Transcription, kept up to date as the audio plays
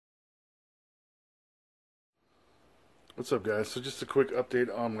What's up, guys? So just a quick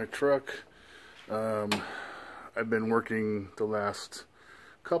update on my truck. I've been working the last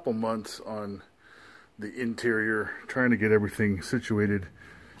couple months on the interior, trying to get everything situated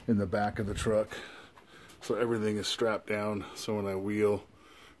in the back of the truck so everything is strapped down, so when I wheel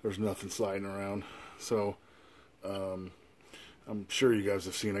there's nothing sliding around. So I'm sure you guys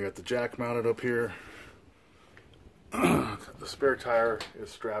have seen I got the jack mounted up here. The spare tire is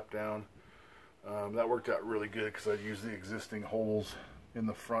strapped down. That worked out really good because I used the existing holes in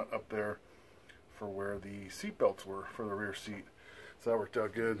the front up there for where the seat belts were for the rear seat. So that worked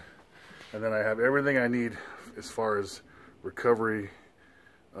out good. And then I have everything I need as far as recovery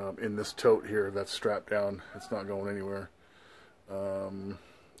in this tote here that's strapped down. It's not going anywhere. And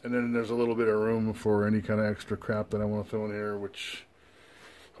then there's a little bit of room for any kind of extra crap that I want to throw in here, which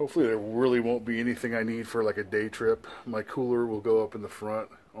hopefully there really won't be anything I need for like a day trip. My cooler will go up in the front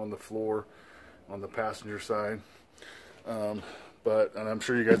on the floor on the passenger side. And I'm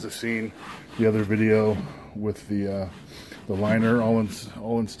sure you guys have seen the other video with the liner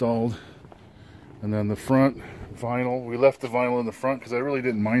all installed. And then the front vinyl, we left the vinyl in the front because I really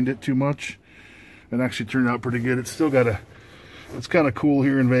didn't mind it too much. It actually turned out pretty good. It's still got it's kind of cool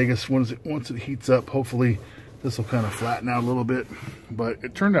here in Vegas. Once it heats up, hopefully this will kind of flatten out a little bit. But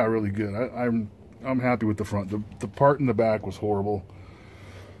it turned out really good. I'm happy with the front. The part in the back was horrible.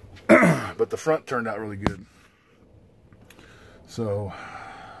 But the front turned out really good. So,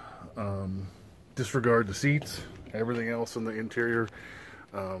 disregard the seats. Everything else in the interior,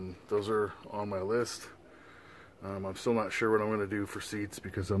 those are on my list. I'm still not sure what I'm going to do for seats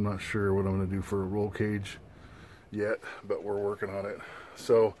because I'm not sure what I'm going to do for a roll cage yet, but we're working on it.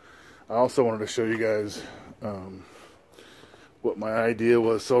 So, I also wanted to show you guys what my idea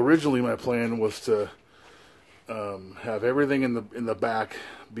was. So originally my plan was to have everything in the back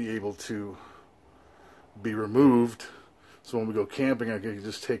be able to be removed, so when we go camping I can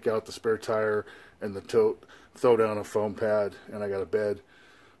just take out the spare tire and the tote, throw down a foam pad, and I got a bed.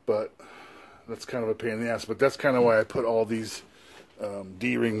 But that's kind of a pain in the ass. But that's kind of why I put all these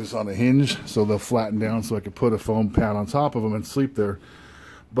D-rings on a hinge, so they'll flatten down so I can put a foam pad on top of them and sleep there.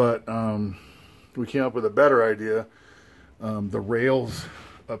 But we came up with a better idea. The rails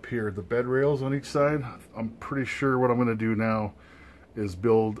up here, the bed rails on each side, I'm pretty sure what I'm going to do now is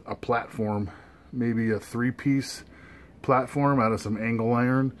build a platform, maybe a 3-piece platform out of some angle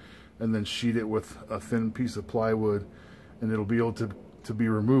iron, and then sheet it with a thin piece of plywood, and it'll be able to be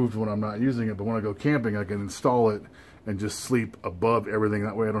removed when I'm not using it. But when I go camping I can install it and just sleep above everything.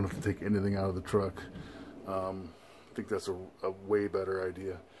 That way I don't have to take anything out of the truck. I think that's a way better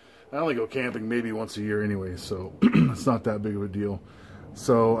idea. I only go camping maybe once a year anyway, so it's not that big of a deal.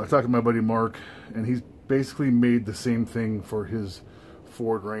 So I talked to my buddy Mark, and he's basically made the same thing for his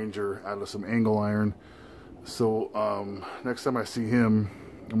Ford Ranger out of some angle iron. So next time I see him,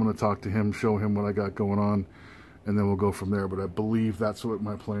 I'm going to talk to him, show him what I got going on, and then we'll go from there. But I believe that's what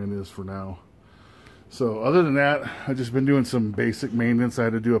my plan is for now. So other than that, I've just been doing some basic maintenance. I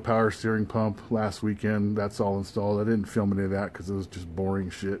had to do a power steering pump last weekend. That's all installed. I didn't film any of that because it was just boring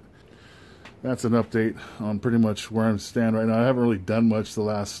shit. That's an update on pretty much where I stand right now. I haven't really done much the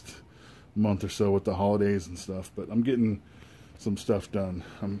last month or so with the holidays and stuff, but I'm getting some stuff done.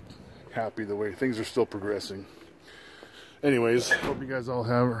 I'm happy the way things are still progressing. Anyways, hope you guys all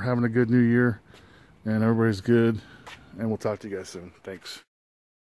are having a good new year, and everybody's good, and we'll talk to you guys soon. Thanks.